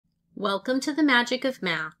Welcome to the Magic of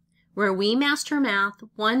Math, where we master math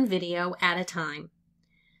one video at a time.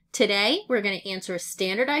 Today, we're going to answer a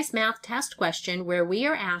standardized math test question where we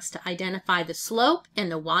are asked to identify the slope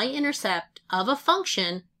and the y-intercept of a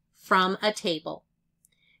function from a table.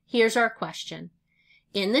 Here's our question.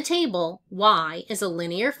 In the table, y is a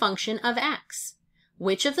linear function of x.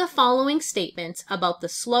 Which of the following statements about the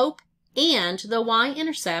slope and the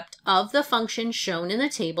y-intercept of the function shown in the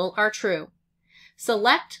table are true?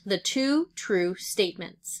 Select the two true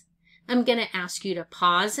statements. I'm going to ask you to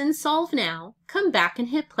pause and solve now. Come back and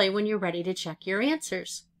hit play when you're ready to check your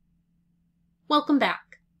answers. Welcome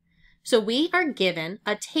back. So we are given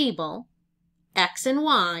a table, x and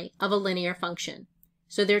y, of a linear function.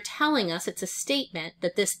 So they're telling us it's a statement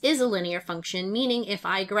that this is a linear function, meaning if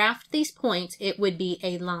I graphed these points, it would be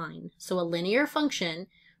a line. So a linear function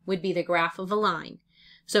would be the graph of a line.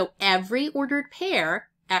 So every ordered pair,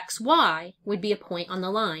 x, y, would be a point on the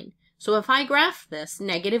line. So if I graph this,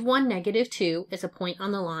 -1, -2 is a point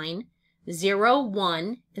on the line, 0,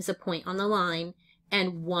 1 is a point on the line,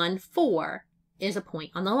 and 1, 4 is a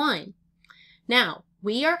point on the line. Now,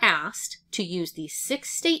 we are asked to use these 6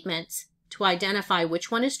 statements to identify which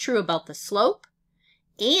one is true about the slope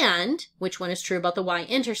and which one is true about the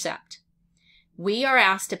y-intercept. We are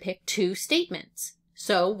asked to pick 2 statements.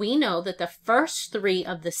 So we know that the first 3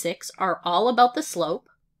 of the 6 are all about the slope,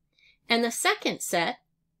 and the second set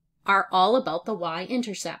are all about the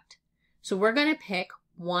y-intercept. So we're going to pick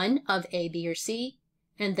one of A, B, or C,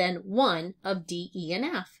 and then one of D, E, and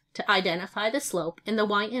F to identify the slope and the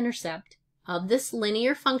y-intercept of this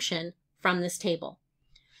linear function from this table.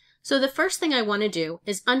 So the first thing I want to do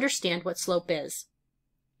is understand what slope is.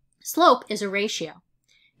 Slope is a ratio.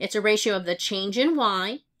 It's a ratio of the change in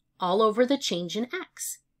y all over the change in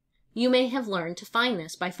x. You may have learned to find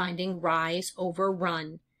this by finding rise over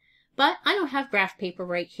run. But I don't have graph paper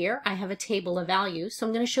right here. I have a table of values, so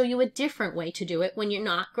I'm going to show you a different way to do it when you're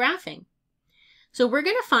not graphing. So we're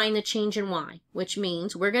going to find the change in y, which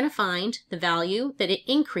means we're going to find the value that it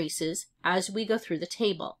increases as we go through the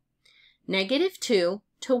table. -2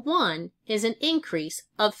 to 1 is an increase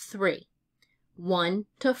of 3. 1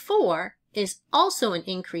 to 4 is also an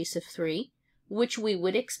increase of 3, which we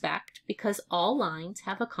would expect because all lines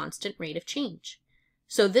have a constant rate of change.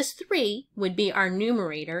 So this 3 would be our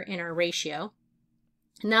numerator in our ratio.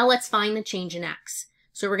 Now let's find the change in x.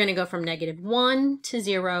 So we're going to go from -1 to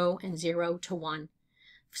 0 and 0 to 1.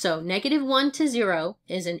 So -1 to 0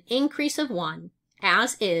 is an increase of 1,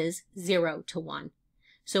 as is 0 to 1.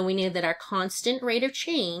 So we know that our constant rate of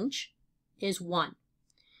change is 1.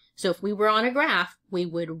 So if we were on a graph, we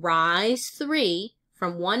would rise 3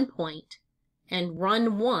 from one point and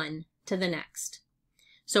run 1 to the next.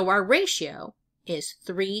 So our ratio is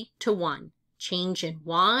 3 to 1, change in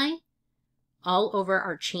y all over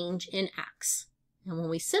our change in x. And when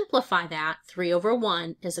we simplify that, 3 over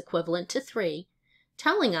 1 is equivalent to 3,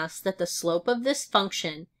 telling us that the slope of this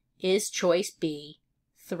function is choice B,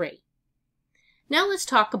 3. Now let's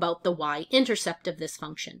talk about the y-intercept of this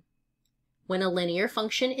function. When a linear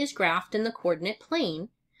function is graphed in the coordinate plane,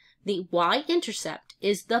 the y-intercept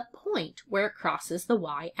is the point where it crosses the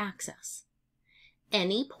y-axis.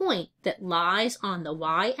 Any point that lies on the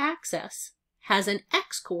y-axis has an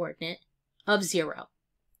x-coordinate of 0.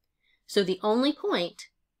 So the only point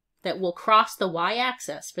that will cross the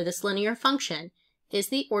y-axis for this linear function is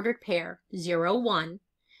the ordered pair 0, 1,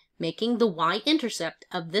 making the y-intercept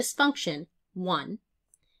of this function 1,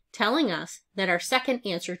 telling us that our second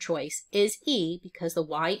answer choice is E because the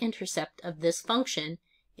y-intercept of this function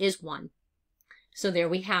is 1. So there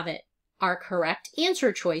we have it. Our correct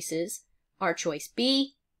answer choices are choice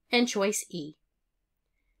B and choice E.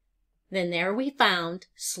 Then there we found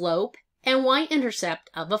slope and y-intercept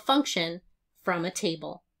of a function from a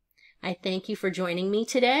table. I thank you for joining me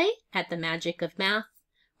today at the Magic of Math,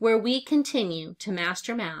 where we continue to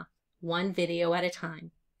master math one video at a time.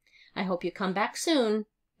 I hope you come back soon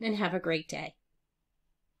and have a great day.